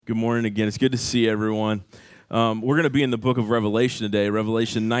Good morning again. It's good to see everyone. We're going to be in the book of Revelation today,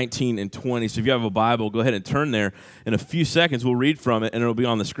 Revelation 19 and 20. So if you have a Bible, go ahead and turn there. In a few seconds, we'll read from it, and it'll be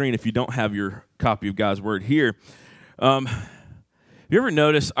on the screen if you don't have your copy of God's Word here. Have you ever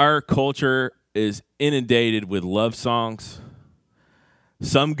noticed our culture is inundated with love songs?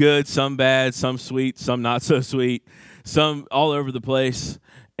 Some good, some bad, some sweet, some not so sweet, some all over the place.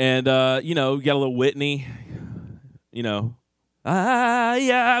 And, you got a little Whitney,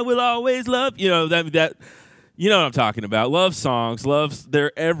 I will always love that you know what I'm talking about. Love songs,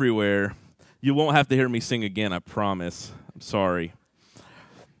 they're everywhere. You won't have to hear me sing again, I promise. I'm sorry.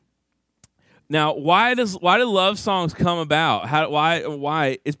 Now, why do love songs come about?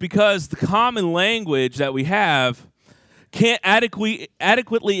 Why? It's because the common language that we have can't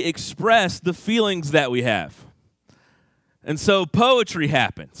adequately express the feelings that we have. And so poetry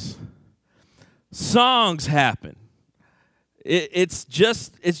happens. Songs happen. It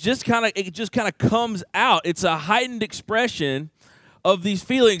just kind of comes out. It's a heightened expression of these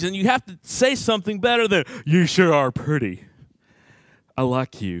feelings, and you have to say something better than "You sure are pretty. I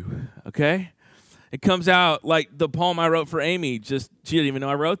like you." Okay, it comes out like the poem I wrote for Amy. She didn't even know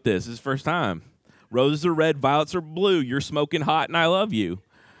I wrote this. It's the first time. Roses are red, violets are blue. You're smoking hot, and I love you.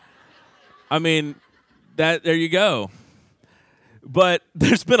 I mean, there you go. But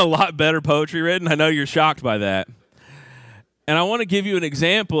there's been a lot better poetry written. I know you're shocked by that. And I want to give you an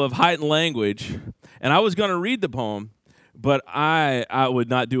example of heightened language. And I was going to read the poem, but I would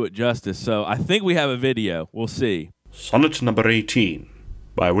not do it justice. So I think we have a video. We'll see. Sonnet number 18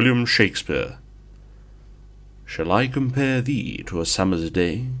 by William Shakespeare. Shall I compare thee to a summer's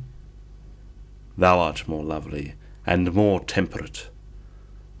day? Thou art more lovely and more temperate.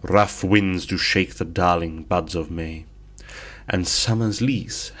 Rough winds do shake the darling buds of May, and summer's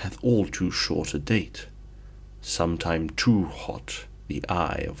lease hath all too short a date. Sometime too hot the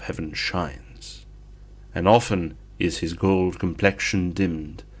eye of heaven shines, and often is his gold complexion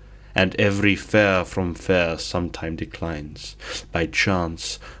dimmed, and every fair from fair sometime declines, by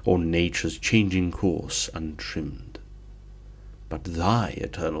chance or nature's changing course untrimmed. But thy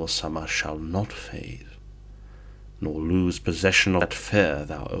eternal summer shall not fade, nor lose possession of that fair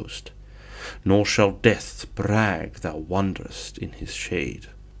thou owest, nor shall death brag thou wanderest in his shade,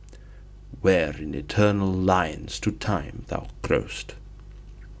 where in eternal lines to time thou growest.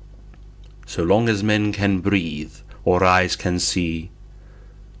 So long as men can breathe, or eyes can see,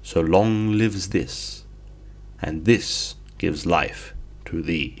 so long lives this, and this gives life to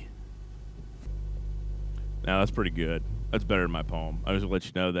thee. Now, that's pretty good. That's better than my poem. I just want to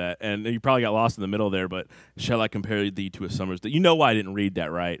let you know that. And you probably got lost in the middle there, but shall I compare thee to a summer's day? You know why I didn't read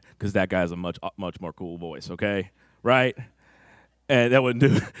that, right? Because that guy has a much more cool voice, okay? Right? And that wouldn't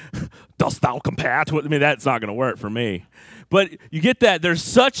do. Dost thou compare to it? I mean, that's not going to work for me. But you get that. There's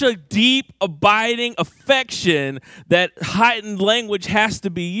such a deep, abiding affection that heightened language has to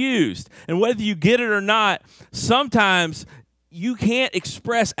be used. And whether you get it or not, sometimes you can't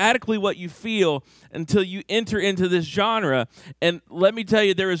express adequately what you feel until you enter into this genre. And let me tell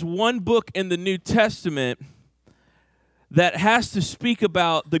you, there is one book in the New Testament that has to speak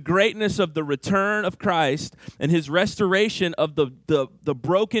about the greatness of the return of Christ and his restoration of the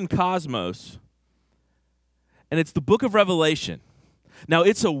broken cosmos. And it's the book of Revelation. Now,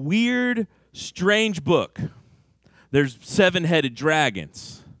 it's a weird, strange book. There's 7-headed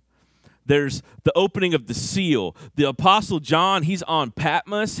dragons. There's the opening of the seal. The Apostle John, he's on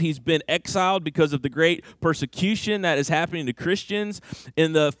Patmos. He's been exiled because of the great persecution that is happening to Christians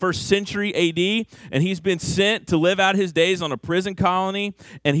in the 1st century A.D., and he's been sent to live out his days on a prison colony,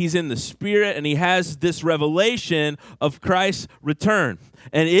 and he's in the Spirit, and he has this revelation of Christ's return.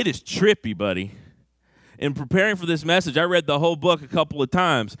 And it is trippy, buddy. In preparing for this message, I read the whole book a couple of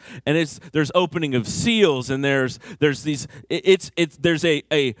times, and there's opening of seals, and there's a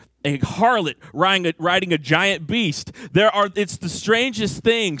harlot riding a giant beast. It's the strangest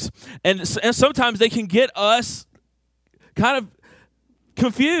things, and sometimes they can get us kind of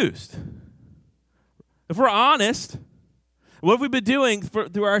confused. If we're honest, what have we been doing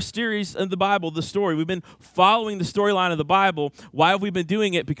through our series in the Bible, the story? We've been following the storyline of the Bible. Why have we been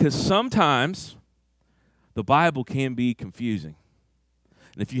doing it? Because sometimes the Bible can be confusing.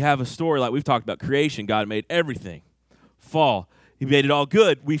 And if you have a story like we've talked about creation, God made everything. Fall, he made it all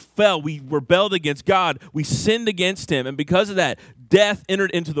good. We fell. We rebelled against God. We sinned against him. And because of that, death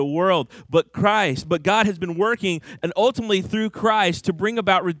entered into the world. But God has been working, and ultimately through Christ, to bring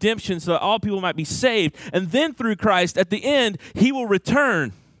about redemption so that all people might be saved. And then through Christ, at the end, he will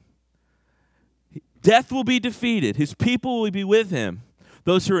return. Death will be defeated. His people will be with him.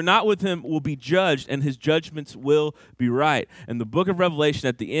 Those who are not with him will be judged, and his judgments will be right. And the book of Revelation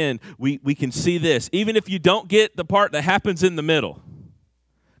at the end, we can see this. Even if you don't get the part that happens in the middle,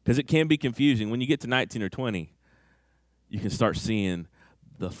 because it can be confusing. When you get to 19 or 20, you can start seeing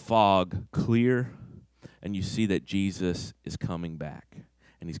the fog clear, and you see that Jesus is coming back,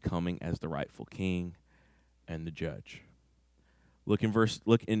 and he's coming as the rightful king and the judge. Look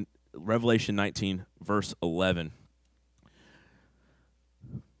in Revelation 19, verse 11.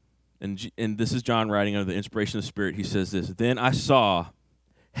 And this is John writing under the inspiration of the Spirit. He says this, "Then I saw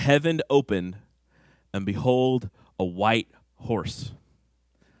heaven opened, and behold, a white horse."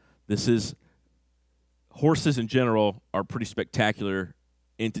 Horses in general are pretty spectacular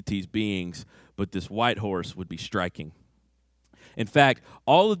entities, beings, but this white horse would be striking. In fact,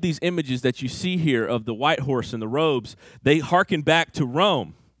 all of these images that you see here of the white horse and the robes, they hearken back to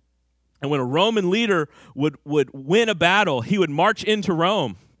Rome. And when a Roman leader would win a battle, he would march into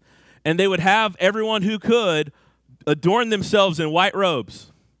Rome, and they would have everyone who could adorn themselves in white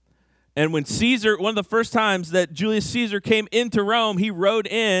robes. And when Caesar, one of the first times that Julius Caesar came into Rome, he rode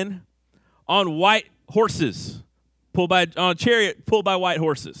in on white horses, on a chariot pulled by white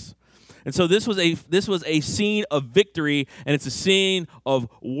horses. And so this was a scene of victory, and it's a scene of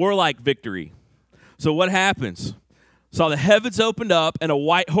warlike victory. So what happens? Saw the heavens opened up and a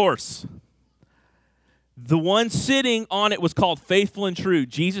white horse. The one sitting on it was called faithful and true.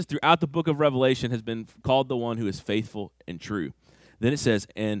 Jesus, throughout the book of Revelation, has been called the one who is faithful and true. Then it says,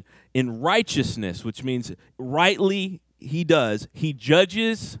 and in righteousness, which means rightly he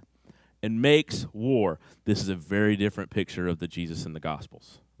judges and makes war. This is a very different picture of the Jesus in the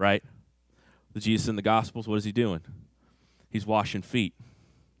Gospels, right? The Jesus in the Gospels, what is he doing? He's washing feet.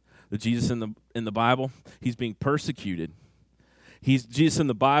 The Jesus in the Bible, he's being persecuted. He's Jesus in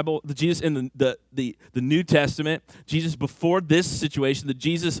the Bible, the Jesus in the New Testament, Jesus before this situation, the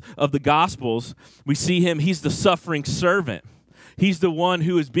Jesus of the Gospels, we see him, he's the suffering servant. He's the one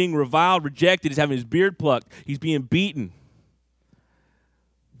who is being reviled, rejected, he's having his beard plucked, he's being beaten.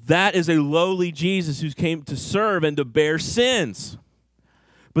 That is a lowly Jesus who came to serve and to bear sins.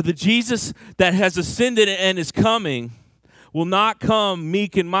 But the Jesus that has ascended and is coming will not come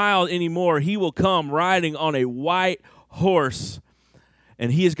meek and mild anymore. He will come riding on a white horse,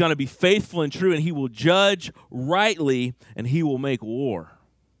 and he is going to be faithful and true, and he will judge rightly, and he will make war.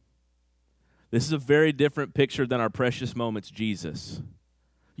 This is a very different picture than our precious moments Jesus.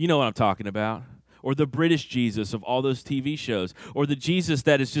 You know what I'm talking about. Or the British Jesus of all those TV shows, or the Jesus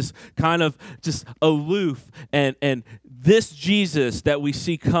that is just kind of just aloof. And this Jesus that we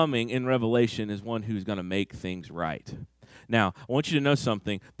see coming in Revelation is one who's going to make things right. Now, I want you to know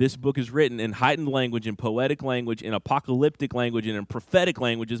something. This book is written in heightened language, in poetic language, in apocalyptic language, and in prophetic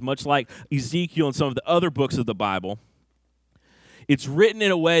languages, much like Ezekiel and some of the other books of the Bible. It's written in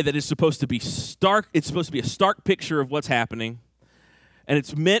a way that is supposed to be stark. It's supposed to be a stark picture of what's happening. And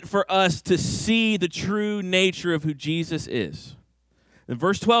it's meant for us to see the true nature of who Jesus is. In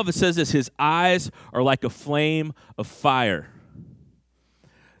verse 12, it says this, his eyes are like a flame of fire.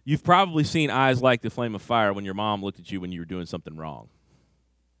 You've probably seen eyes like the flame of fire when your mom looked at you when you were doing something wrong.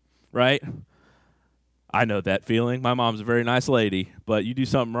 Right? I know that feeling. My mom's a very nice lady, but you do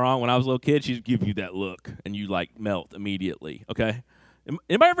something wrong. When I was a little kid, she'd give you that look, and you like melt immediately, okay?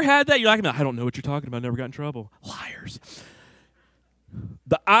 Anybody ever had that? You're like, I don't know what you're talking about. I never got in trouble. Liars.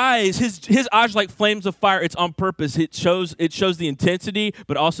 The eyes, his eyes are like flames of fire. It's on purpose. It shows the intensity,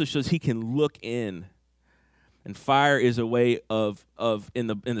 but also shows he can look in. And fire is a way of in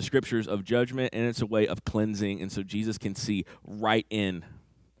the scriptures of judgment, and it's a way of cleansing. And so Jesus can see right in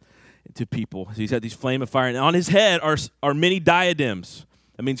to people. So he's had these flame of fire, and on his head are many diadems.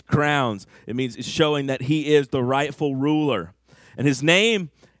 That means crowns. It means it's showing that he is the rightful ruler. And his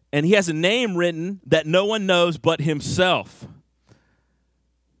name, and he has a name written that no one knows but himself.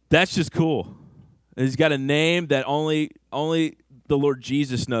 That's just cool. He's got a name that only the Lord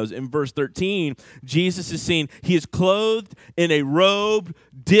Jesus knows. In verse 13, Jesus is seen. He is clothed in a robe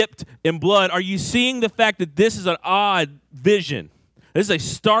dipped in blood. Are you seeing the fact that this is an odd vision? This is a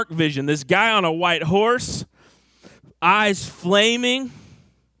stark vision. This guy on a white horse, eyes flaming,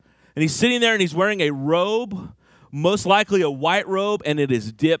 and he's sitting there and he's wearing a robe, most likely a white robe, and it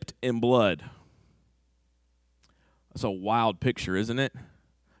is dipped in blood. That's a wild picture, isn't it?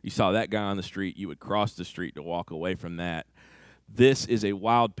 You saw that guy on the street, you would cross the street to walk away from that. This is a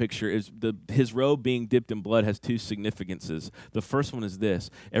wild picture. His robe being dipped in blood has two significances. The first one is this.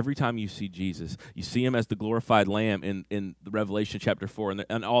 Every time you see Jesus, you see him as the glorified Lamb in the Revelation chapter 4,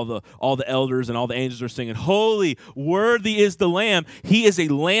 and all the elders and all the angels are singing, holy, worthy is the Lamb. He is a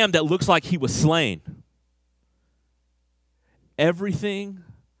lamb that looks like he was slain. everything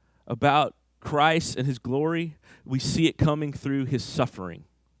about Christ and his glory, we see it coming through his suffering.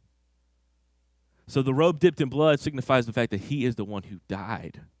 So the robe dipped in blood signifies the fact that he is the one who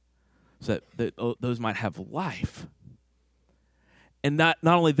died so that those might have life. And not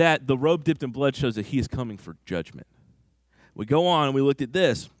only that, the robe dipped in blood shows that he is coming for judgment. We go on and we looked at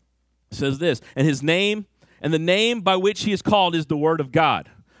this. It says this, and his name, and the name by which he is called is the Word of God.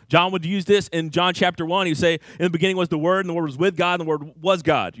 John would use this in John chapter 1. He would say, in the beginning was the Word, and the Word was with God, and the Word was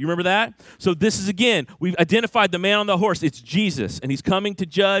God. You remember that? So this is, again, we've identified the man on the horse. It's Jesus, and he's coming to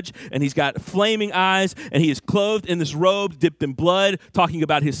judge, and he's got flaming eyes, and he is clothed in this robe dipped in blood, talking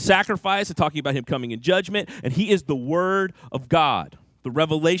about his sacrifice and talking about him coming in judgment, and he is the Word of God. The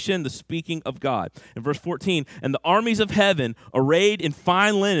revelation, the speaking of God. In verse 14, and the armies of heaven, arrayed in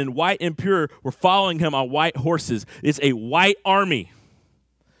fine linen, white and pure, were following him on white horses. It's a white army.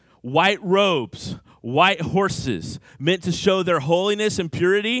 White robes, white horses, meant to show their holiness and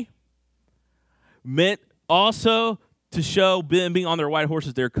purity, meant also to show them being on their white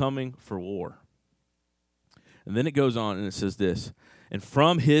horses, they're coming for war. And then it goes on and it says this, and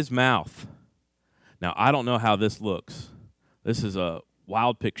from his mouth, now I don't know how this looks. This is a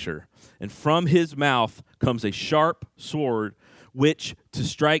wild picture. And from his mouth comes a sharp sword with which to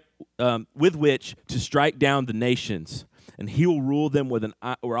strike down the nations. And he will rule them with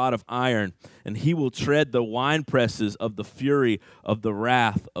a rod of iron, and he will tread the winepresses of the fury of the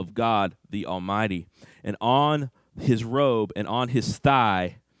wrath of God the Almighty. And on his robe and on his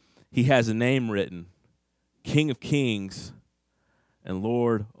thigh he has a name written, King of Kings and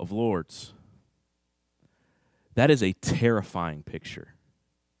Lord of Lords. That is a terrifying picture.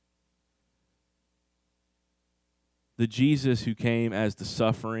 The Jesus who came as the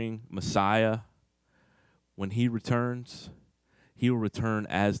suffering Messiah, when he returns, he will return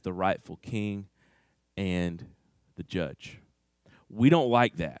as the rightful king and the judge. We don't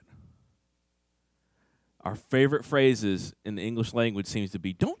like that. Our favorite phrases in the English language seems to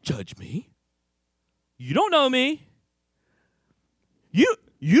be, don't judge me. You don't know me. You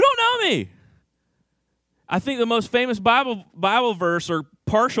don't know me. I think the most famous Bible verse or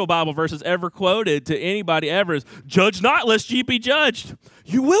partial Bible verses ever quoted to anybody ever is, judge not lest ye be judged.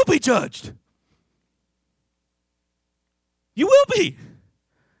 You will be judged. You will be.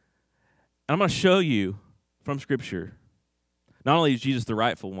 And I'm going to show you from Scripture, not only is Jesus the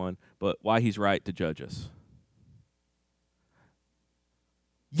rightful one, but why he's right to judge us.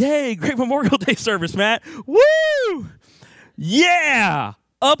 Yay, great Memorial Day service, Matt. Woo! Yeah!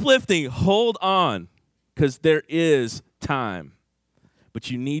 Uplifting, hold on, because there is time.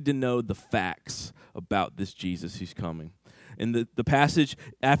 But you need to know the facts about this Jesus who's coming. In the passage,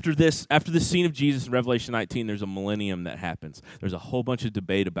 after this scene of Jesus in Revelation 19, there's a millennium that happens. There's a whole bunch of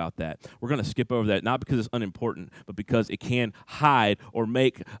debate about that. We're going to skip over that, not because it's unimportant, but because it can hide or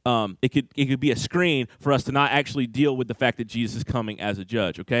make, it could be a screen for us to not actually deal with the fact that Jesus is coming as a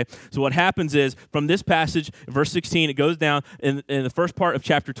judge, okay? So what happens is, from this passage, verse 16, it goes down, in the first part of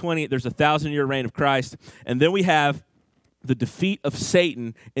chapter 20, there's 1,000-year reign of Christ, and then we have the defeat of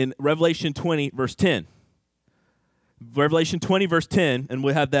Satan in Revelation 20, verse 10. Revelation 20, verse 10, and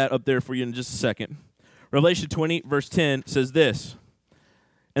we'll have that up there for you in just a second. Revelation 20, verse 10 says this,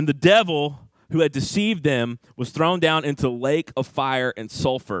 and the devil who had deceived them was thrown down into the lake of fire and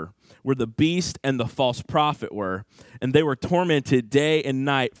sulfur, where the beast and the false prophet were, and they were tormented day and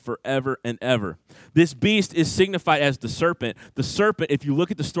night forever and ever. This beast is signified as the serpent. The serpent, if you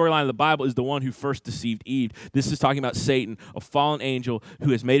look at the storyline of the Bible, is the one who first deceived Eve. This is talking about Satan, a fallen angel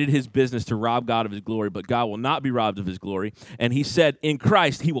who has made it his business to rob God of his glory, but God will not be robbed of his glory. And he said, in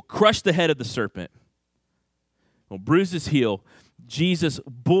Christ, he will crush the head of the serpent, will bruise his heel. Jesus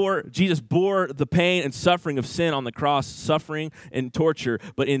bore the pain and suffering of sin on the cross, suffering and torture,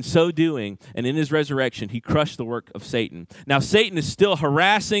 but in so doing, and in his resurrection, he crushed the work of Satan. Now, Satan is still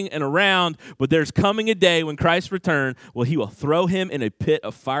harassing and around, but there's coming a day when Christ returns, well, he will throw him in a pit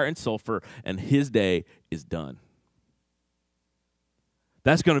of fire and sulfur, and his day is done.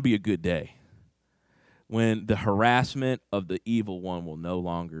 That's going to be a good day, when the harassment of the evil one will no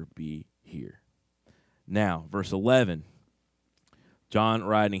longer be here. Now, verse 11, John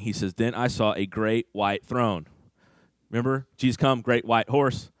writing, he says, then I saw a great white throne. Remember, Jesus come, great white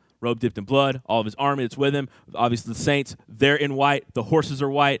horse, robe dipped in blood, all of his army that's with him. Obviously the saints, they're in white. The horses are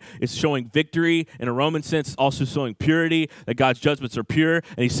white. It's showing victory in a Roman sense. It's also showing purity, that God's judgments are pure,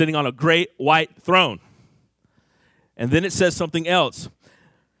 and he's sitting on a great white throne. And then it says something else.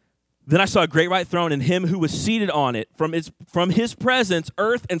 Then I saw a great white throne, and him who was seated on it. From his presence,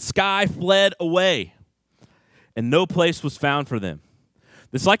 earth and sky fled away, and no place was found for them.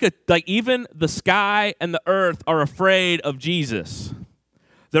 It's like even the sky and the earth are afraid of Jesus.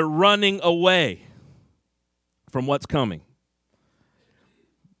 They're running away from what's coming.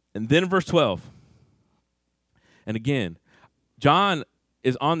 And then verse 12. And again, John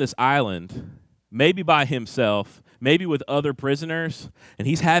is on this island, maybe by himself, maybe with other prisoners, and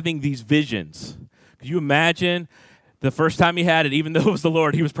he's having these visions. Could you imagine the first time he had it, even though it was the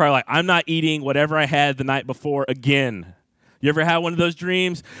Lord, he was probably like, I'm not eating whatever I had the night before again. You ever had one of those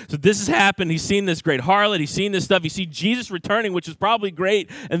dreams? So this has happened. He's seen this great harlot. He's seen this stuff. He sees Jesus returning, which is probably great.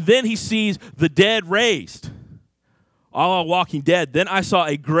 And then he sees the dead raised. All Walking Dead. Then I saw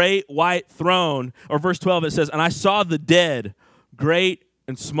a great white throne, or verse 12 it says, and I saw the dead, great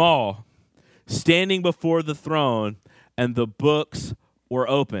and small, standing before the throne, and the books were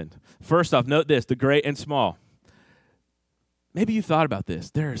opened. First off, note this, the great and small. Maybe you thought about this.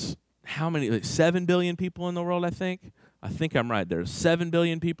 There's how many? Like 7 billion people in the world, I think. I think I'm right. There's 7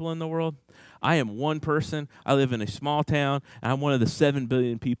 billion people in the world. I am one person. I live in a small town, and I'm one of the 7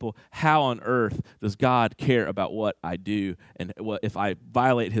 billion people. How on earth does God care about what I do and what if I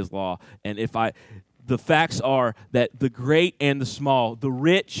violate his law? And the facts are that the great and the small, the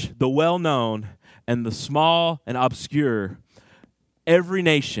rich, the well-known, and the small and obscure, every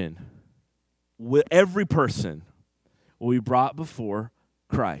nation, every person will be brought before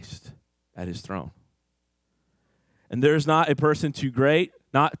Christ at his throne. And there's not a person too great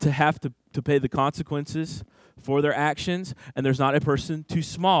not to have to pay the consequences for their actions, and there's not a person too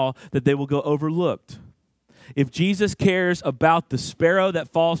small that they will go overlooked. If Jesus cares about the sparrow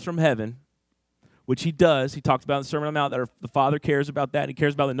that falls from heaven, which he does, he talks about in the Sermon on the Mount that the Father cares about that. He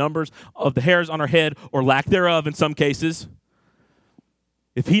cares about the numbers of the hairs on our head, or lack thereof in some cases.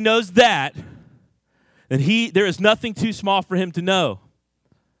 If he knows that, then there is nothing too small for him to know.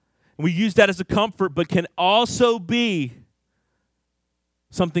 And we use that as a comfort, but can also be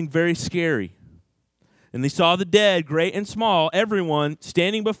something very scary. And they saw the dead, great and small, everyone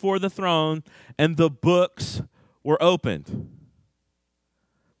standing before the throne, and the books were opened.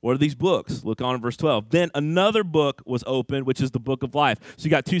 What are these books? Look on in verse 12. Then another book was opened, which is the book of life. So you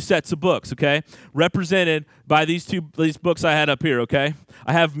got two sets of books, okay? Represented by these books I had up here, okay?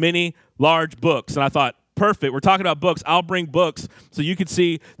 I have many large books, and I thought, perfect, we're talking about books. I'll bring books so you can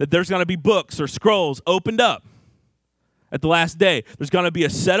see that there's going to be books or scrolls opened up at the last day. There's going to be a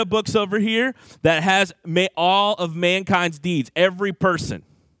set of books over here that has all of mankind's deeds, every person.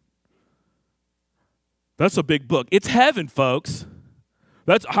 That's a big book. It's heaven, folks.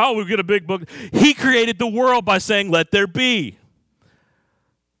 That's how we get a big book. He created the world by saying, let there be.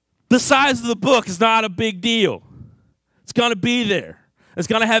 The size of the book is not a big deal. It's going to be there. It's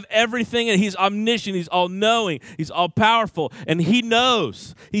going to have everything, and he's omniscient, he's all-knowing, he's all-powerful, and he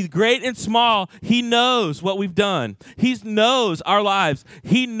knows. He's great and small. He knows what we've done. He knows our lives.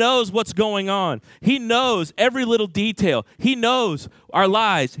 He knows what's going on. He knows every little detail. He knows our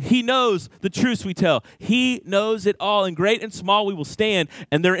lies. He knows the truths we tell. He knows it all, and great and small we will stand,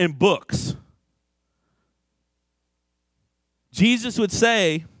 and they're in books. Jesus would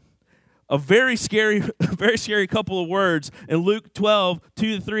say a very scary couple of words in Luke 12,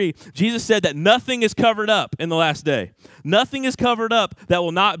 2-3. Jesus said that nothing is covered up in the last day. Nothing is covered up that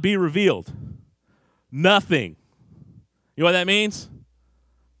will not be revealed. Nothing. You know what that means?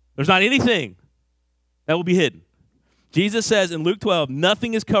 There's not anything that will be hidden. Jesus says in Luke 12,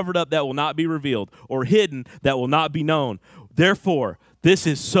 nothing is covered up that will not be revealed, or hidden that will not be known. Therefore, this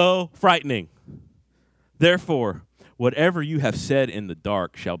is so frightening. Therefore, whatever you have said in the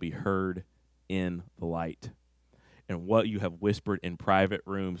dark shall be heard in the light, and what you have whispered in private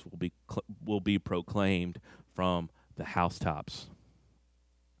rooms will be proclaimed from the housetops.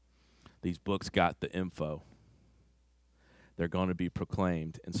 These books got the info. They're going to be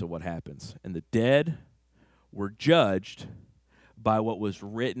proclaimed, and so what happens? And the dead were judged by what was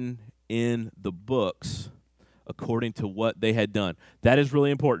written in the books according to what they had done. That is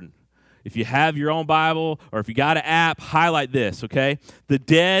really important. If you have your own Bible or if you got an app, highlight this, okay? The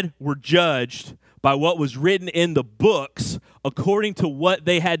dead were judged by what was written in the books according to what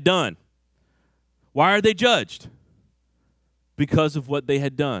they had done. Why are they judged? Because of what they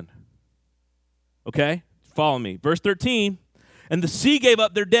had done. Okay? Follow me. Verse 13, and the sea gave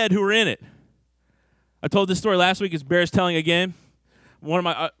up their dead who were in it. I told this story last week. It bears telling again. One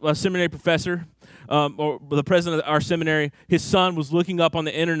of my seminary professor, or the president of our seminary, his son was looking up on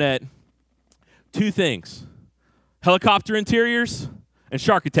the internet two things: helicopter interiors and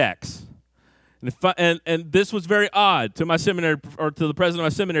shark attacks. And this was very odd to my seminary, or to the president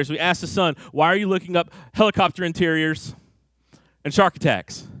of my seminary. So we asked the son, why are you looking up helicopter interiors and shark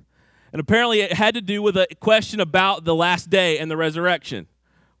attacks? And apparently it had to do with a question about the last day and the resurrection.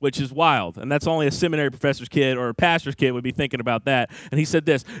 which is wild. And that's only a seminary professor's kid or a pastor's kid would be thinking about that. And he said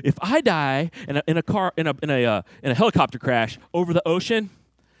this: if I die in a helicopter crash over the ocean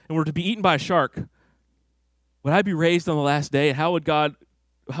and were to be eaten by a shark, would I be raised on the last day? And how would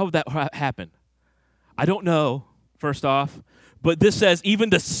that happen? I don't know, first off. But this says even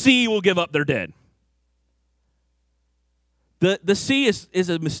the sea will give up their dead. The sea is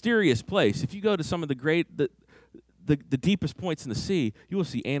a mysterious place. If you go to some of the deepest points in the sea, you will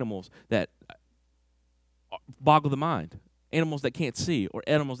see animals that boggle the mind, animals that can't see, or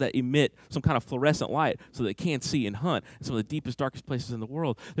animals that emit some kind of fluorescent light so they can't see and hunt. In some of the deepest, darkest places in the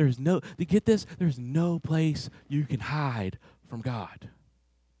world, you get this? There's no place you can hide from God.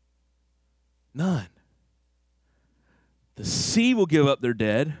 None. The sea will give up their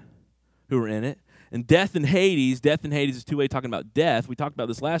dead who are in it. And death and Hades is two-way talking about death. We talked about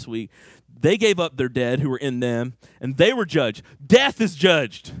this last week. They gave up their dead who were in them, and they were judged. Death is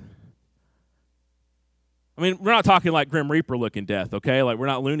judged. I mean, we're not talking like Grim Reaper-looking death, okay? Like, we're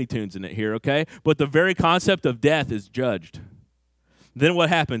not Looney Tunes in it here, okay? But the very concept of death is judged. Then what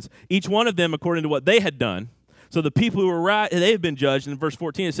happens? Each one of them, according to what they had done. So the people who were right, they have been judged. In verse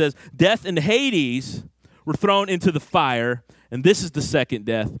 14, it says, death and Hades were thrown into the fire, and this is the second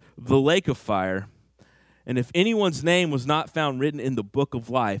death, the lake of fire. And if anyone's name was not found written in the book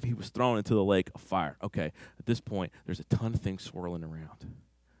of life, he was thrown into the lake of fire. Okay, at this point, there's a ton of things swirling around.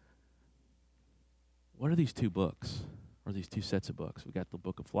 What are these two books, or these two sets of books? We got the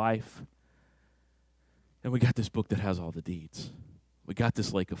book of life, and we got this book that has all the deeds. We got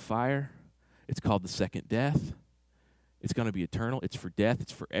this lake of fire. It's called the second death. It's going to be eternal. It's for death.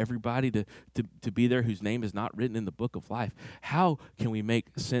 It's for everybody to be there whose name is not written in the book of life. How can we make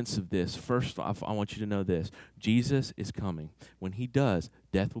sense of this? First off, I want you to know this. Jesus is coming. When he does,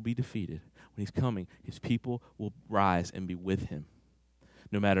 death will be defeated. When he's coming, his people will rise and be with him.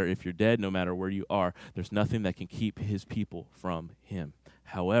 No matter if you're dead, no matter where you are, there's nothing that can keep his people from him.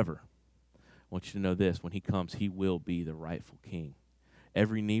 However, I want you to know this. When he comes, he will be the rightful king.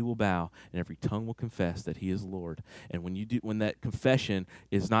 Every knee will bow and every tongue will confess that he is Lord. And when that confession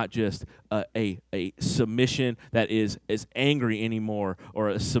is not just a submission that is angry anymore, or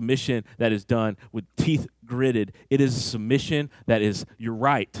a submission that is done with teeth gritted, it is a submission that is, you're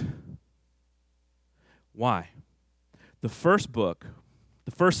right. Why? The first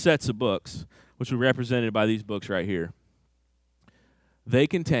sets of books, which are represented by these books right here, they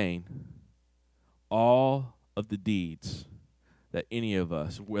contain all of the deeds that any of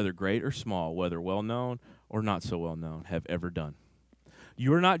us, whether great or small, whether well-known or not so well-known, have ever done.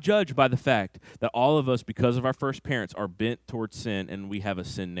 You are not judged by the fact that all of us, because of our first parents, are bent towards sin and we have a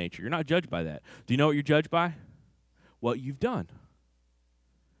sin nature. You're not judged by that. Do you know what you're judged by? What you've done.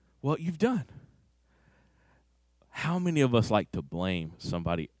 What you've done. How many of us like to blame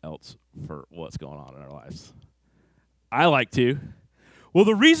somebody else for what's going on in our lives? I like to. Well,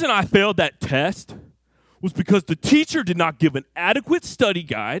 the reason I failed that test was because the teacher did not give an adequate study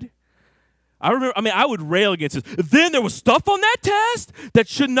guide. I would rail against this. Then there was stuff on that test that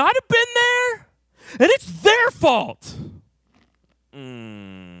should not have been there, and it's their fault.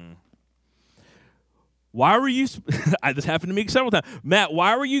 Why were you, this happened to me several times. Matt,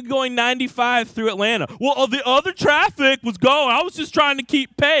 why were you going 95 through Atlanta? Well, the other traffic was going. I was just trying to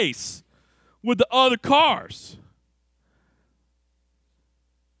keep pace with the other cars.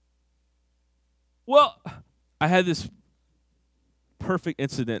 Well, I had this perfect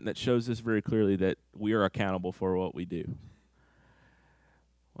incident that shows this very clearly, that we are accountable for what we do.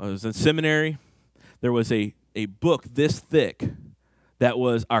 When I was in seminary, there was a book this thick that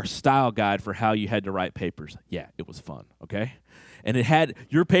was our style guide for how you had to write papers. Yeah, it was fun, okay? And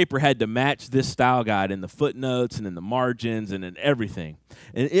your paper had to match this style guide in the footnotes and in the margins and in everything.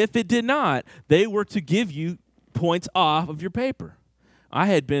 And if it did not, they were to give you points off of your paper. I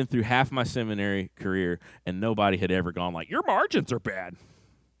had been through half my seminary career, and nobody had ever gone like, your margins are bad.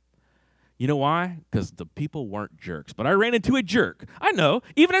 You know why? Because the people weren't jerks. But I ran into a jerk. I know,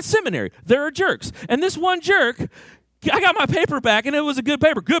 even at seminary, there are jerks. And this one jerk, I got my paper back, and it was a good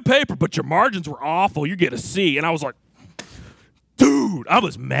paper, but your margins were awful. You get a C. And I was like, dude, I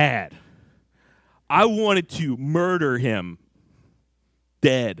was mad. I wanted to murder him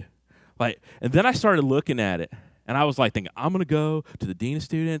dead. And then I started looking at it. And I was like thinking, I'm going to go to the dean of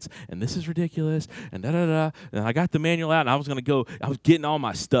students, and this is ridiculous, and da-da-da. And I got the manual out, and I was getting all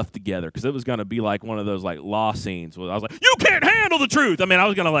my stuff together, because it was going to be like one of those like law scenes where I was like, you can't handle the truth. I mean,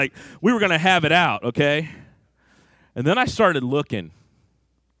 we were going to have it out, okay? And then I started looking,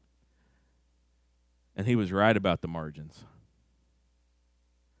 and he was right about the margins.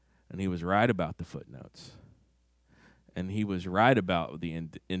 And he was right about the footnotes. And he was right about the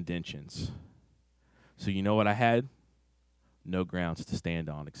indentions. So you know what I had? No grounds to stand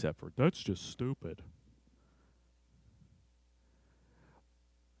on except for, that's just stupid.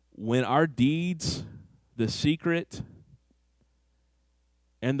 When our deeds, the secret,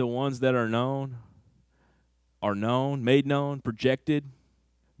 and the ones that are known, made known, projected,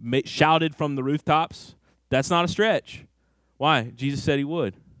 shouted from the rooftops, that's not a stretch. Why? Jesus said he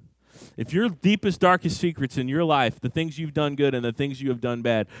would. If your deepest, darkest secrets in your life, the things you've done good and the things you have done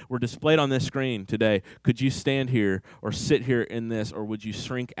bad, were displayed on this screen today, could you stand here or sit here in this, or would you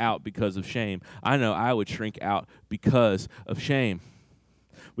shrink out because of shame? I know I would shrink out because of shame.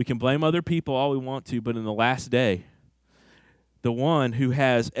 We can blame other people all we want to, but in the last day, the one who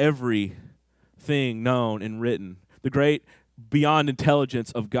has everything known and written, the great beyond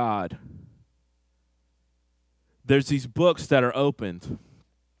intelligence of God, there's these books that are opened,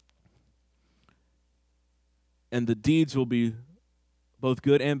 and the deeds will be, both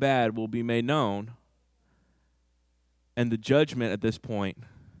good and bad, will be made known, and the judgment at this point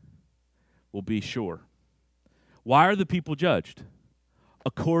will be sure. Why are the people judged?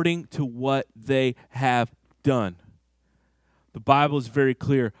 According to what they have done. The Bible is very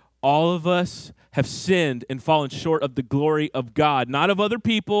clear. All of us have sinned and fallen short of the glory of God, not of other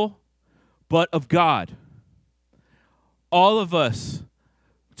people, but of God. All of us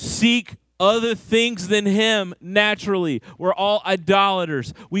seek other things than him naturally. We're all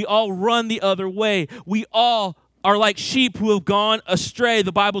idolaters. We all run the other way. We all are like sheep who have gone astray.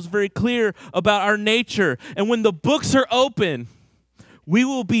 The Bible's very clear about our nature. And when the books are open, we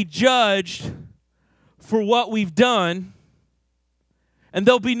will be judged for what we've done, and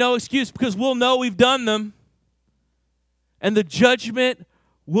there'll be no excuse because we'll know we've done them, and the judgment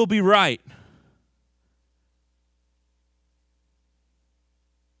will be right.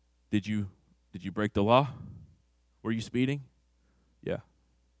 Did you break the law? Were you speeding? Yeah.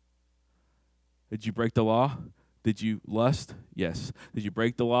 Did you break the law? Did you lust? Yes. Did you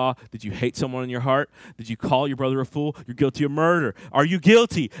break the law? Did you hate someone in your heart? Did you call your brother a fool? You're guilty of murder. Are you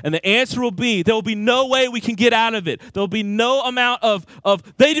guilty? And the answer will be, there will be no way we can get out of it. There will be no amount of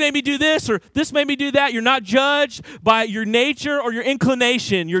they made me do this or this made me do that. You're not judged by your nature or your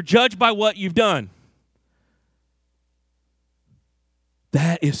inclination. You're judged by what you've done.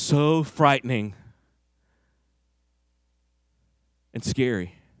 That is so frightening and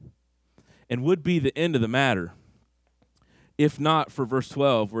scary, and would be the end of the matter if not for verse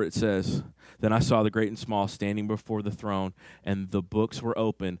 12, where it says, then I saw the great and small standing before the throne, and the books were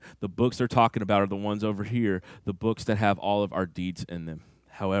open. The books they're talking about are the ones over here, the books that have all of our deeds in them.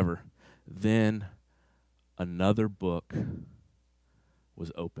 However, then another book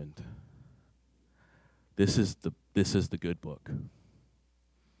was opened. This is the good book.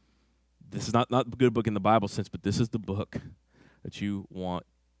 This is not the good book in the Bible sense, but this is the book that you want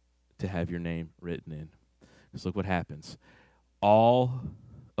to have your name written in. Because look what happens. All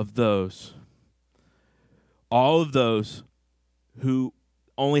of those who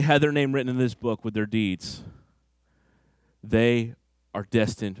only had their name written in this book with their deeds, they are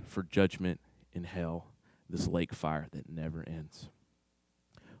destined for judgment in hell, this lake fire that never ends.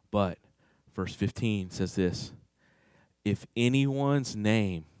 But verse 15 says this, if anyone's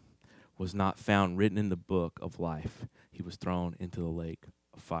name was not found written in the book of life, he was thrown into the lake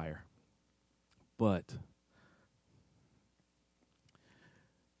of fire. But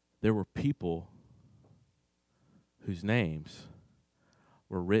there were people whose names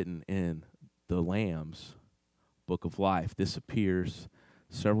were written in the Lamb's book of life. This appears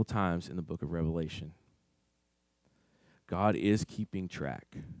several times in the book of Revelation. God is keeping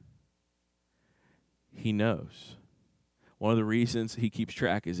track. He knows. One of the reasons he keeps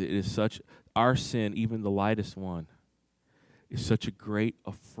track is it is such, our sin, even the lightest one, is such a great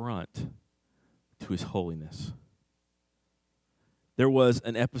affront to his holiness. There was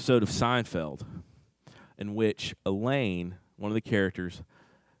an episode of Seinfeld in which Elaine, one of the characters,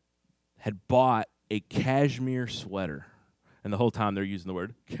 had bought a cashmere sweater. And the whole time they're using the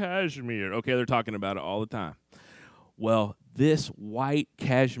word cashmere. Okay, they're talking about it all the time. Well, this white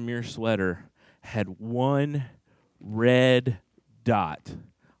cashmere sweater had one red dot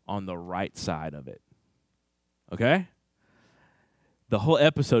on the right side of it. Okay? The whole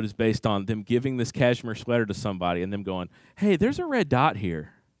episode is based on them giving this cashmere sweater to somebody and them going, hey, there's a red dot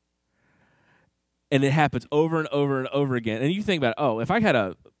here. And it happens over and over and over again. And you think about, oh, if I had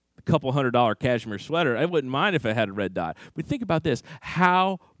a couple $100 cashmere sweater, I wouldn't mind if it had a red dot. But think about this.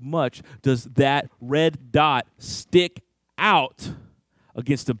 How much does that red dot stick out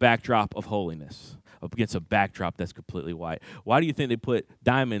against the backdrop of holiness, against a backdrop that's completely white? Why do you think they put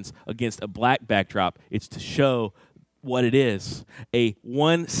diamonds against a black backdrop? It's to show what it is, a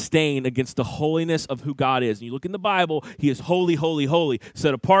one stain against the holiness of who God is. And you look in the Bible, he is holy, holy, holy,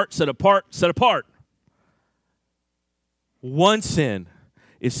 set apart, set apart, set apart. One sin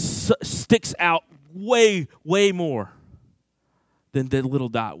sticks out way, way more than the little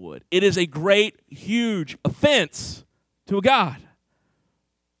dot would. It is a great, huge offense to a God.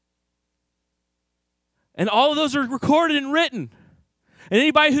 And all of those are recorded and written. And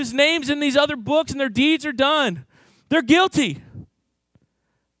anybody whose name's in these other books and their deeds are done, they're guilty.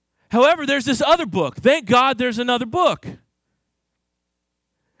 However, there's this other book. Thank God there's another book.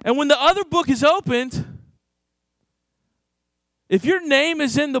 And when the other book is opened, if your name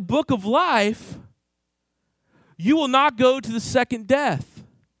is in the book of life, you will not go to the second death.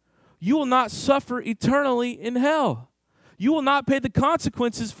 You will not suffer eternally in hell. You will not pay the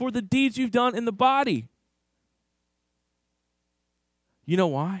consequences for the deeds you've done in the body. You know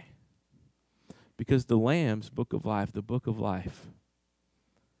why? Because the Lamb's book of life, the book of life,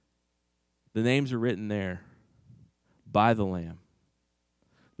 the names are written there by the Lamb.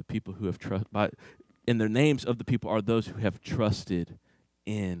 The people who have and the names of the people are those who have trusted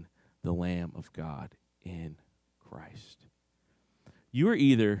in the Lamb of God, in Christ. You are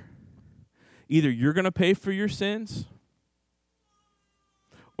either you're going to pay for your sins,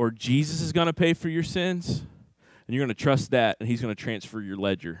 or Jesus is going to pay for your sins, and you're going to trust that, and he's going to transfer your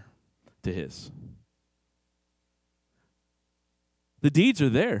ledger to his. The deeds are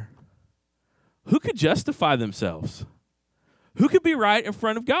there. Who could justify themselves? Who could be right in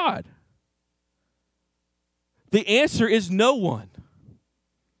front of God? The answer is no one.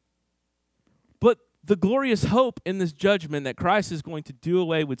 But the glorious hope in this judgment that Christ is going to do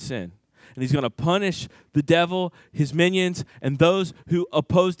away with sin. And he's going to punish the devil, his minions, and those who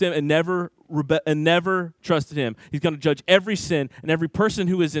opposed him and never trusted him. He's going to judge every sin and every person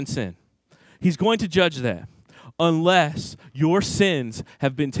who is in sin. He's going to judge that unless your sins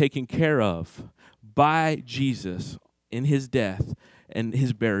have been taken care of by Jesus in his death and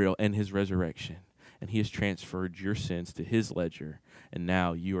his burial and his resurrection. And he has transferred your sins to his ledger, and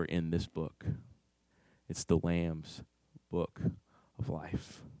now you are in this book. It's the Lamb's book of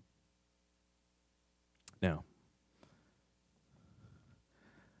life. Now,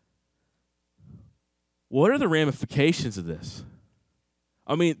 what are the ramifications of this?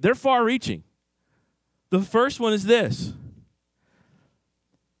 I mean, they're far-reaching. The first one is this.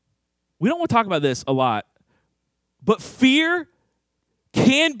 We don't want to talk about this a lot, but fear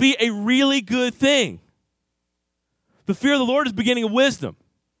can be a really good thing. The fear of the Lord is the beginning of wisdom.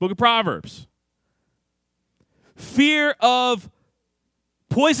 Book of Proverbs. Fear of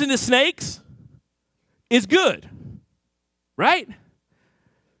poisonous snakes is good, right?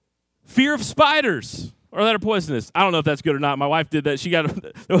 Fear of spiders or that are poisonous. I don't know if that's good or not. My wife did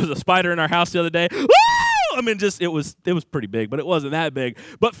that. There was a spider in our house the other day. Woo! I mean, it was pretty big, but it wasn't that big.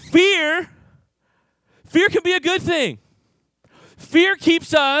 But fear can be a good thing. Fear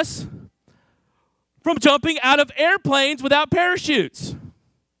keeps us from jumping out of airplanes without parachutes.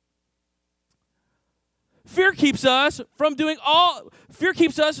 Fear keeps us from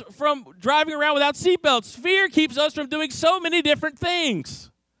driving around without seatbelts. Fear keeps us from doing so many different things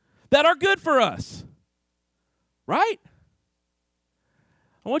that are good for us. Right?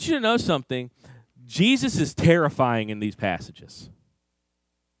 I want you to know something. Jesus is terrifying in these passages.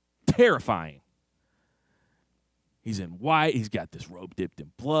 Terrifying. He's in white. He's got this robe dipped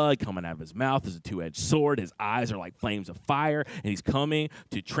in blood coming out of his mouth as a two-edged sword. His eyes are like flames of fire, and he's coming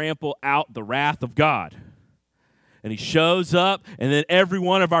to trample out the wrath of God. And he shows up, and then every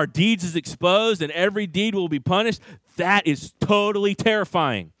one of our deeds is exposed, and every deed will be punished. That is totally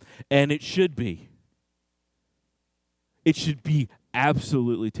terrifying, and it should be. It should be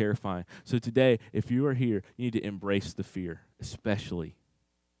absolutely terrifying. So today, if you are here, you need to embrace the fear, especially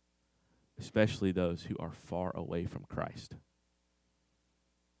those who are far away from Christ.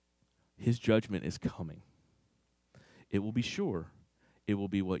 His judgment is coming. It will be sure. It will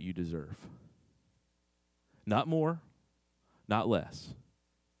be what you deserve. Not more, not less.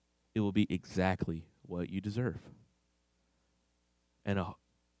 It will be exactly what you deserve. And an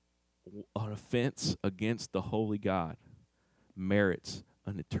offense against the holy God merits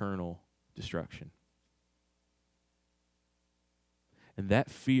an eternal destruction. And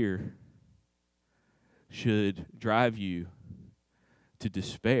that fear should drive you to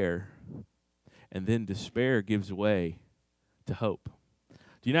despair, and then despair gives way to hope.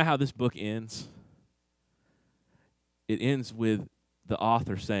 Do you know how this book ends? It ends with the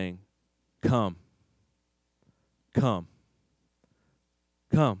author saying, "Come, come,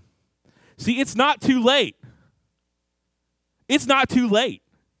 come." See, it's not too late. It's not too late.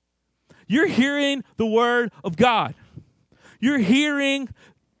 You're hearing the word of God. You're hearing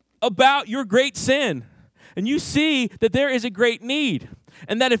about your great sin, and you see that there is a great need,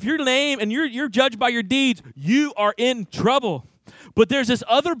 and that if you're lame and you're judged by your deeds, you are in trouble. But there's this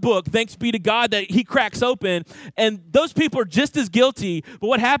other book, thanks be to God, that he cracks open, and those people are just as guilty, but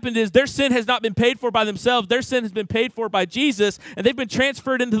what happened is their sin has not been paid for by themselves. Their sin has been paid for by Jesus, and they've been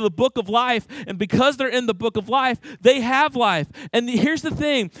transferred into the book of life, and because they're in the book of life, they have life. And here's the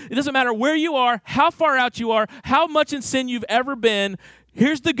thing. It doesn't matter where you are, how far out you are, how much in sin you've ever been.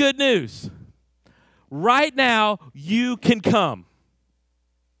 Here's the good news. Right now, you can come.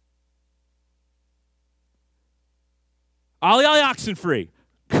 Ollie Oxenfree,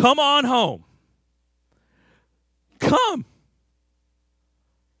 come on home. Come.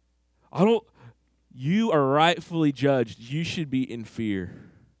 You are rightfully judged. You should be in fear,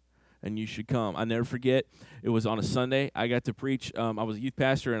 and you should come. I never forget, it was on a Sunday. I got to preach. I was a youth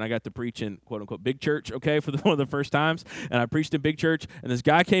pastor, and I got to preach in, quote-unquote, big church, okay, for one of the first times. And I preached in big church, and this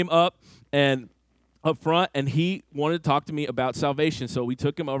guy came up front, and he wanted to talk to me about salvation. So we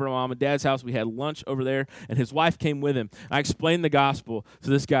took him over to mom and dad's house. We had lunch over there, and his wife came with him. I explained the gospel to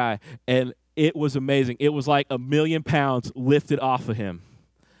this guy, and it was amazing. It was like 1,000,000 pounds lifted off of him.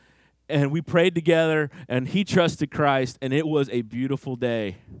 And we prayed together, and he trusted Christ, and it was a beautiful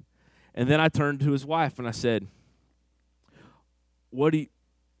day. And then I turned to his wife, and I said, where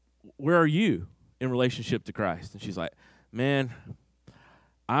are you in relationship to Christ? And she's like, man,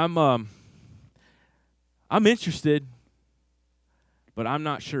 I'm interested, but I'm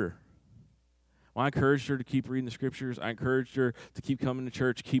not sure. Well, I encouraged her to keep reading the scriptures. I encouraged her to keep coming to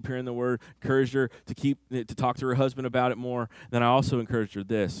church, keep hearing the word. Encouraged her to talk to her husband about it more. Then I also encouraged her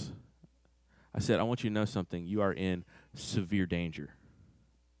this. I said, I want you to know something. You are in severe danger.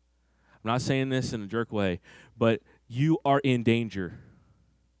 I'm not saying this in a jerk way, but you are in danger.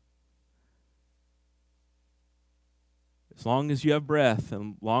 As long as you have breath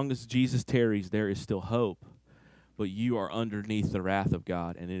and as long as Jesus tarries, there is still hope. But you are underneath the wrath of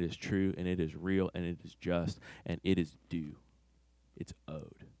God, and it is true, and it is real, and it is just, and it is due. It's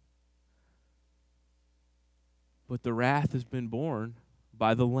owed. But the wrath has been borne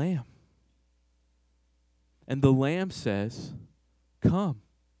by the Lamb. And the Lamb says, come.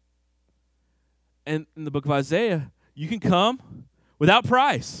 And in the book of Isaiah, you can come without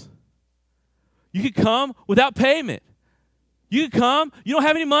price. You can come without payment. You can come. You don't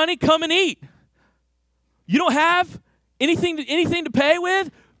have any money, come and eat. You don't have anything to pay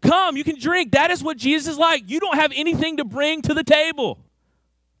with, come. You can drink. That is what Jesus is like. You don't have anything to bring to the table.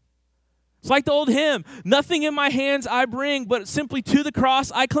 It's like the old hymn, nothing in my hands I bring, but simply to the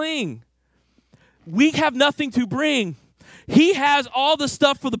cross I cling. We have nothing to bring. He has all the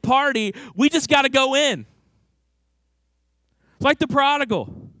stuff for the party. We just got to go in. It's like the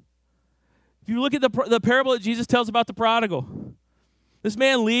prodigal. If you look at the parable that Jesus tells about the prodigal, this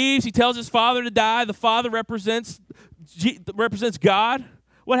man leaves. He tells his father to die. The father represents God.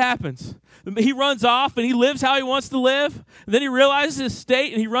 What happens? He runs off and he lives how he wants to live. And then he realizes his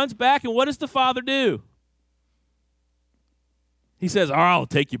state and he runs back. And what does the father do? He says, I'll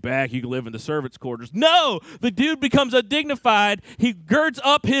take you back. You can live in the servants' quarters. No, the dude becomes undignified. He girds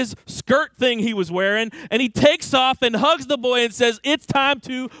up his skirt thing he was wearing, and he takes off and hugs the boy and says, it's time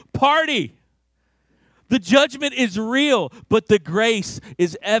to party. The judgment is real, but the grace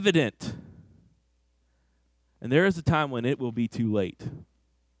is evident. And there is a time when it will be too late.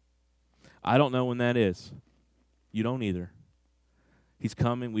 I don't know when that is. You don't either. He's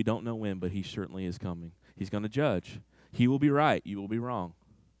coming. We don't know when, but he certainly is coming. He's going to judge. He will be right. You will be wrong.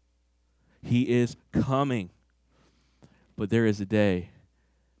 He is coming. But there is a day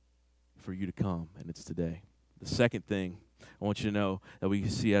for you to come, and it's today. The second thing I want you to know that we can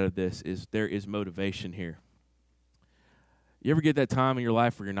see out of this is there is motivation here. You ever get that time in your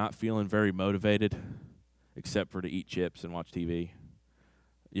life where you're not feeling very motivated, except for to eat chips and watch TV?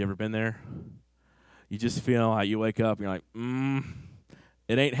 You ever been there? You just feel like you wake up and you're like,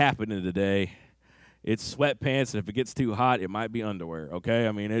 it ain't happening today. It's sweatpants, and if it gets too hot, it might be underwear, okay?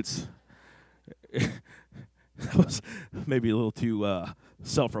 I mean, that was maybe a little too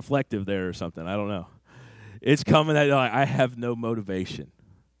self-reflective there or something. I don't know. It's coming that like, I have no motivation.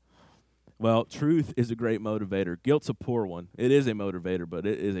 Well, truth is a great motivator. Guilt's a poor one. It is a motivator, but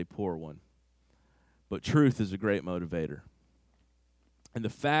it is a poor one. But truth is a great motivator. And the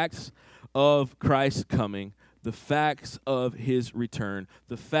facts of Christ's coming, the facts of his return,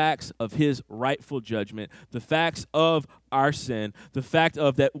 the facts of his rightful judgment, the facts of our sin, the fact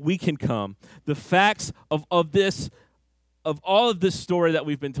of that we can come, the facts of this of all of this story that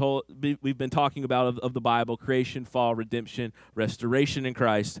we've been talking about of the Bible, creation, fall, redemption, restoration in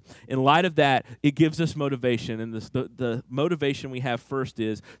Christ, in light of that, it gives us motivation. And the motivation we have first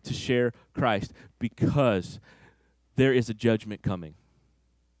is to share Christ, because there is a judgment coming.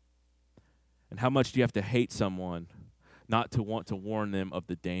 And how much do you have to hate someone not to want to warn them of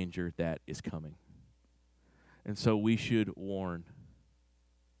the danger that is coming? And so we should warn.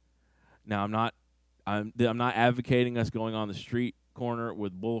 Now, I'm not advocating us going on the street corner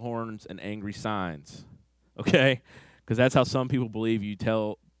with bullhorns and angry signs, okay? Because that's how some people believe you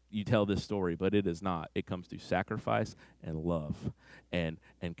tell this story, but it is not. It comes through sacrifice and love and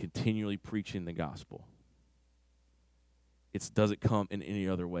continually preaching the gospel. It doesn't come in any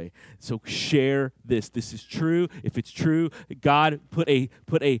other way. So share this. This is true. If it's true, God put a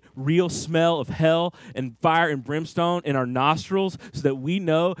real smell of hell and fire and brimstone in our nostrils so that we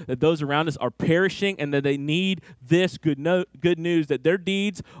know that those around us are perishing and that they need this good news, that their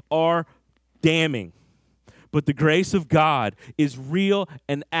deeds are damning. But the grace of God is real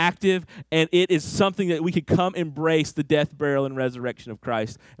and active, and it is something that we could come embrace the death, burial, and resurrection of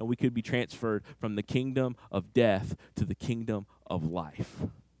Christ, and we could be transferred from the kingdom of death to the kingdom of life.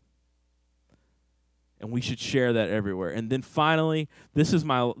 And we should share that everywhere. And then finally, this is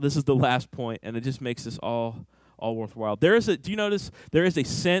the last point, and it just makes this all worthwhile. Do you notice there is a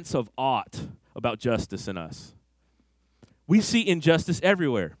sense of ought about justice in us? We see injustice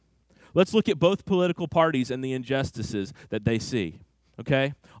everywhere. Let's look at both political parties and the injustices that they see,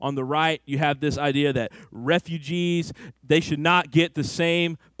 okay? On the right, you have this idea that refugees, they should not get the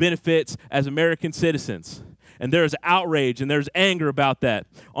same benefits as American citizens. And there's outrage and there's anger about that.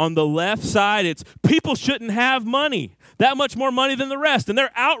 On the left side, it's people shouldn't have money, that much more money than the rest, and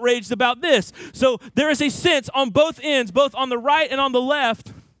they're outraged about this. So there is a sense on both ends, both on the right and on the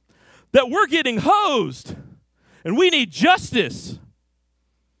left, that we're getting hosed and we need justice.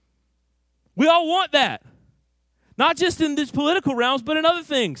 We all want that. Not just in these political realms, but in other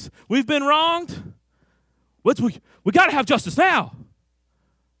things. We've been wronged. We got to have justice now.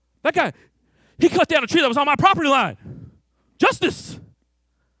 That guy, he cut down a tree that was on my property line. Justice.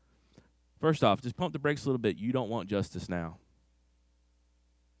 First off, just pump the brakes a little bit. You don't want justice now.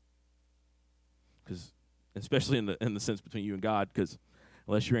 Because, especially in the sense between you and God, because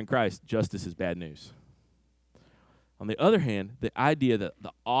unless you're in Christ, justice is bad news. On the other hand, the idea that the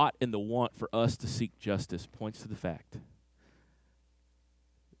ought and the want for us to seek justice points to the fact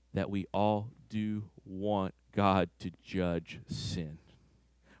that we all do want God to judge sin.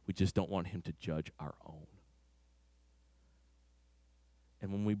 We just don't want him to judge our own.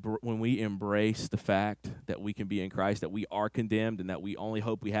 And when we embrace the fact that we can be in Christ, that we are condemned, and that we only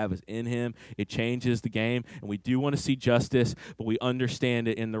hope we have is in him, it changes the game. And we do want to see justice, but we understand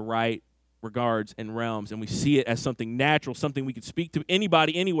it in the right regards and realms, and we see it as something natural, something we can speak to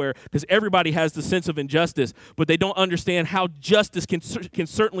anybody, anywhere, because everybody has the sense of injustice, but they don't understand how justice can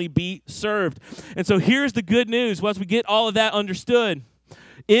certainly be served. And so here's the good news. Once we get all of that understood,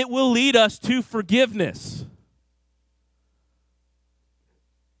 it will lead us to forgiveness.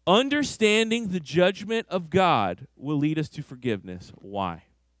 Understanding the judgment of God will lead us to forgiveness. Why?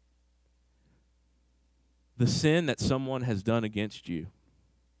 The sin that someone has done against you,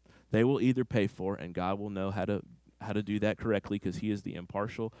 they will either pay for, and God will know how to do that correctly because he is the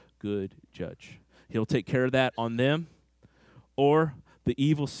impartial, good judge. He'll take care of that on them, or the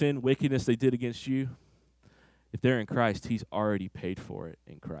evil sin, wickedness they did against you. If they're in Christ, he's already paid for it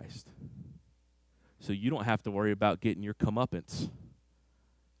in Christ. So you don't have to worry about getting your comeuppance.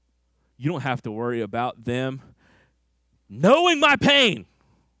 You don't have to worry about them knowing my pain.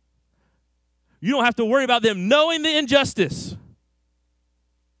 You don't have to worry about them knowing the injustice.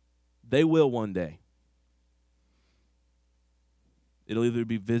 They will one day. It'll either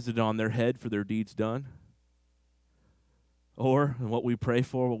be visited on their head for their deeds done, or what we pray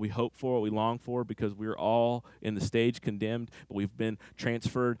for, what we hope for, what we long for, because we're all in the stage condemned, but we've been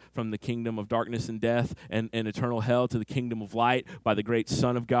transferred from the kingdom of darkness and death and eternal hell to the kingdom of light by the great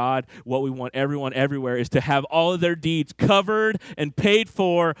Son of God. What we want everyone everywhere is to have all of their deeds covered and paid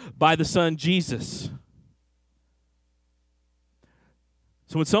for by the Son Jesus.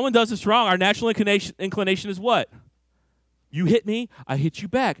 So when someone does us wrong, our natural inclination is what? You hit me, I hit you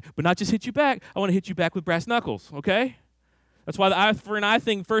back. But not just hit you back, I want to hit you back with brass knuckles, okay? That's why the eye for an eye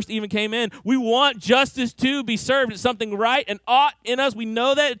thing first even came in. We want justice to be served. It's something right and ought in us. We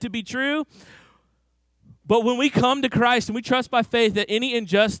know that to be true. But when we come to Christ and we trust by faith that any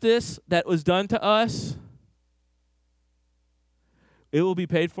injustice that was done to us, it will be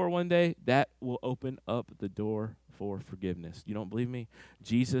paid for one day, that will open up the door for forgiveness. You don't believe me?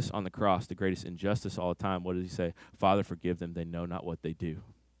 Jesus on the cross, the greatest injustice of all time, what does he say? Father, forgive them. They know not what they do.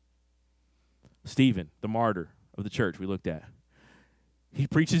 Stephen, the martyr of the church we looked at, he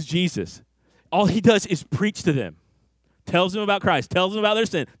preaches Jesus. All he does is preach to them. Tells them about Christ. Tells them about their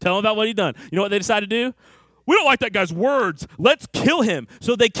sin. Tell them about what he done. You know what they decide to do? We don't like that guy's words. Let's kill him.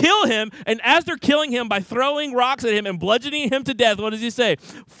 So they kill him, and as they're killing him by throwing rocks at him and bludgeoning him to death, what does he say?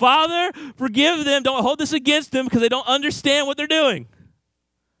 Father, forgive them. Don't hold this against them because they don't understand what they're doing.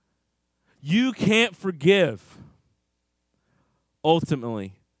 You can't forgive.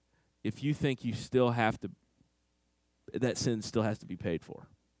 Ultimately, if you think you still have to, that sin still has to be paid for.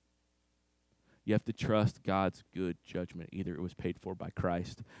 You have to trust God's good judgment. Either it was paid for by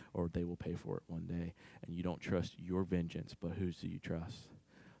Christ or they will pay for it one day. And you don't trust your vengeance, but who do you trust?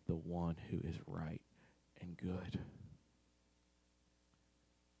 The one who is right and good.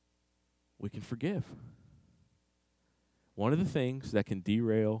 We can forgive. One of the things that can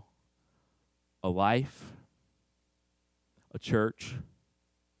derail a life, a church,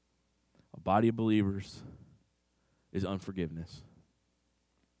 a body of believers is unforgiveness.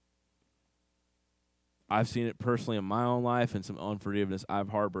 I've seen it personally in my own life and some unforgiveness I've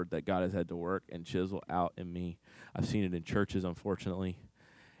harbored that God has had to work and chisel out in me. I've seen it in churches, unfortunately.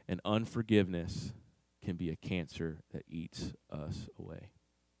 And unforgiveness can be a cancer that eats us away.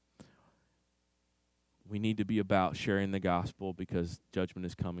 We need to be about sharing the gospel because judgment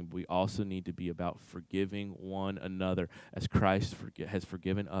is coming. But we also need to be about forgiving one another as Christ has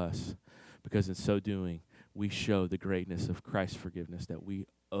forgiven us. Because in so doing, we show the greatness of Christ's forgiveness that we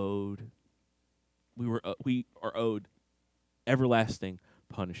are owed everlasting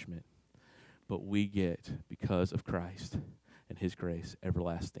punishment, but we get, because of Christ and his grace,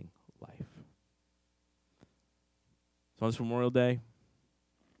 everlasting life. So on this Memorial Day,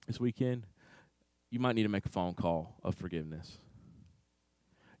 this weekend, you might need to make a phone call of forgiveness.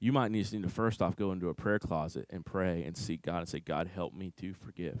 You might need to first off go into a prayer closet and pray and seek God and say, God, help me to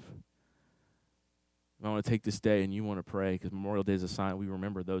forgive. I want to take this day and you want to pray because Memorial Day is a sign we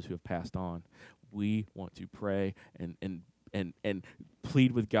remember those who have passed on. We want to pray and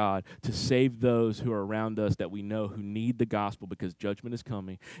plead with God to save those who are around us that we know who need the gospel because judgment is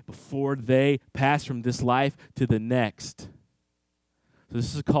coming before they pass from this life to the next. So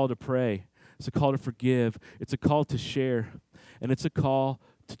this is a call to pray. It's a call to forgive. It's a call to share. And it's a call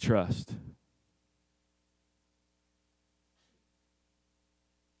to trust.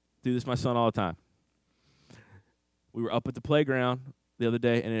 Do this, my son, all the time. We were up at the playground the other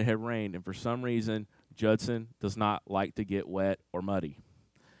day, and it had rained. And for some reason, Judson does not like to get wet or muddy.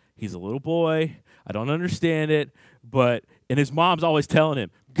 He's a little boy. I don't understand it. And his mom's always telling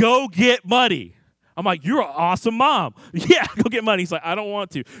him, go get muddy. I'm like, you're an awesome mom. Yeah, go get muddy. He's like, I don't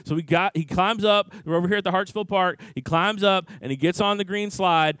want to. So he climbs up. We're over here at the Hartsfield Park. He climbs up, and he gets on the green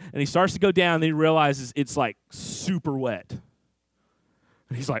slide, and he starts to go down, and he realizes it's, like, super wet.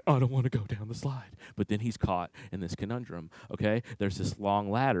 And he's like, oh, I don't want to go down the slide. But then he's caught in this conundrum, okay? There's this long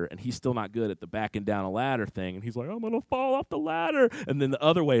ladder, and he's still not good at the backing down a ladder thing. And he's like, I'm going to fall off the ladder. And then the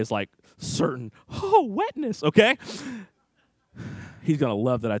other way is like certain, wetness, okay? He's going to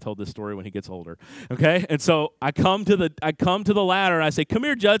love that I told this story when he gets older, okay? And so I come to the ladder, and I say, come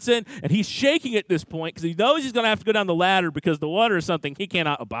here, Judson. And he's shaking at this point because he knows he's going to have to go down the ladder because the water is something he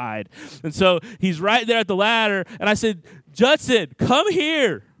cannot abide. And so he's right there at the ladder, and I said, Judson, come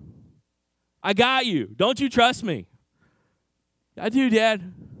here. I got you. Don't you trust me? I do, Dad.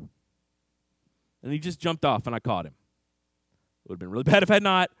 And he just jumped off, and I caught him. It would have been really bad if I had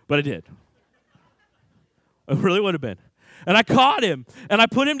not, but I did. It really would have been. And I caught him, and I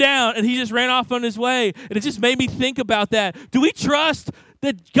put him down, and he just ran off on his way. And it just made me think about that. Do we trust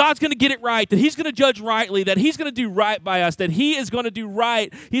that God's going to get it right, that he's going to judge rightly, that he's going to do right by us, that he is going to do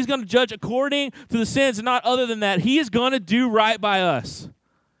right? He's going to judge according to the sins, and not other than that. He is going to do right by us.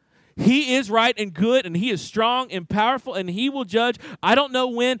 He is right and good, and he is strong and powerful, and he will judge. I don't know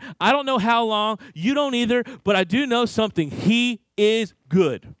when. I don't know how long. You don't either, but I do know something. He is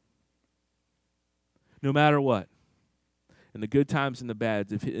good. No matter what. In the good times and the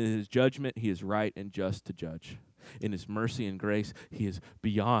bad, in his judgment, he is right and just to judge. In his mercy and grace, he is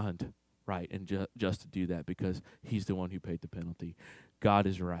beyond right and just to do that because he's the one who paid the penalty. God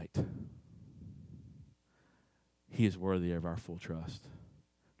is right. He is worthy of our full trust.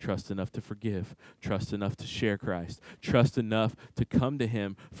 Trust enough to forgive. Trust enough to share Christ. Trust enough to come to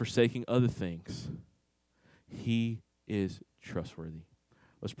him, forsaking other things. He is trustworthy.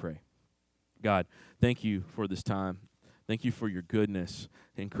 Let's pray. God, thank you for this time. Thank you for your goodness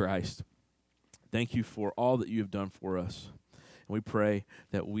in Christ. Thank you for all that you have done for us. And we pray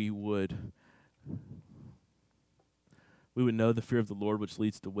that we would we would know the fear of the Lord, which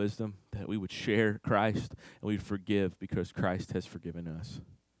leads to wisdom, that we would share Christ, and we would forgive because Christ has forgiven us.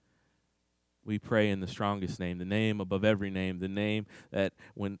 We pray in the strongest name, the name above every name, the name that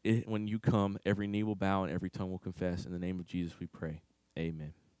when you come, every knee will bow and every tongue will confess. In the name of Jesus we pray.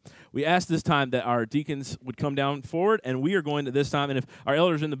 Amen. We asked this time that our deacons would come down forward, and we are going to this time, and if our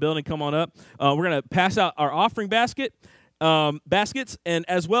elders in the building come on up, we're going to pass out our offering baskets, and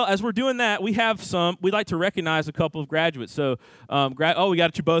as well as we're doing that, we'd like to recognize a couple of graduates. So, we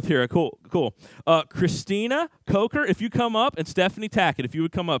got you both here. Cool. Christina Coker, if you come up, and Stephanie Tackett, if you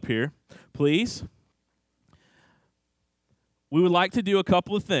would come up here, please. We would like to do a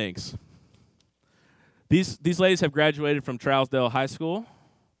couple of things. These ladies have graduated from Trousdale High School.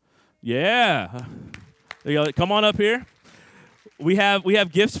 Yeah. There you go. Come on up here. We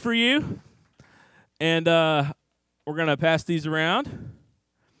have gifts for you, and we're going to pass these around.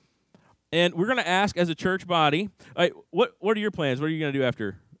 And we're going to ask as a church body, what are your plans? What are you going to do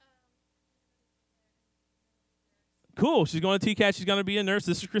after? Cool. She's going to TCAT. She's going to be a nurse.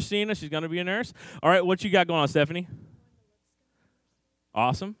 This is Christina. She's going to be a nurse. All right. What you got going on, Stephanie?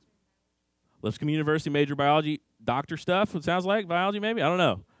 Awesome. Lipscomb University, major biology, doctor stuff, it sounds like. Biology, maybe? I don't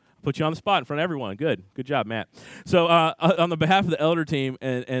know. Put you on the spot in front of everyone. Good job, Matt. So on the behalf of the elder team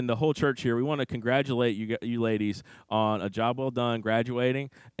and the whole church here, we want to congratulate you ladies on a job well done graduating,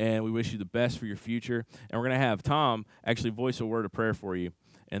 and we wish you the best for your future. And we're going to have Tom actually voice a word of prayer for you,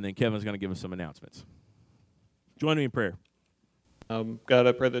 and then Kevin's going to give us some announcements. Join me in prayer. God,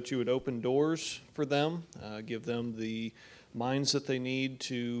 I pray that you would open doors for them, give them the minds that they need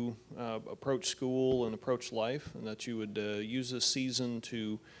to approach school and approach life, and that you would use this season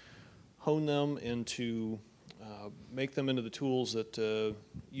to hone them and to make them into the tools that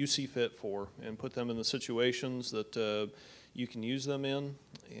you see fit for, and put them in the situations that you can use them in.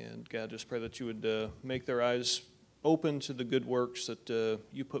 And God, just pray that you would make their eyes open to the good works that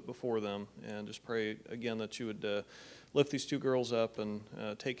you put before them, and just pray again that you would lift these two girls up and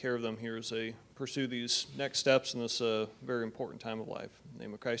take care of them here as they pursue these next steps in this very important time of life. In the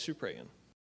name of Christ we pray.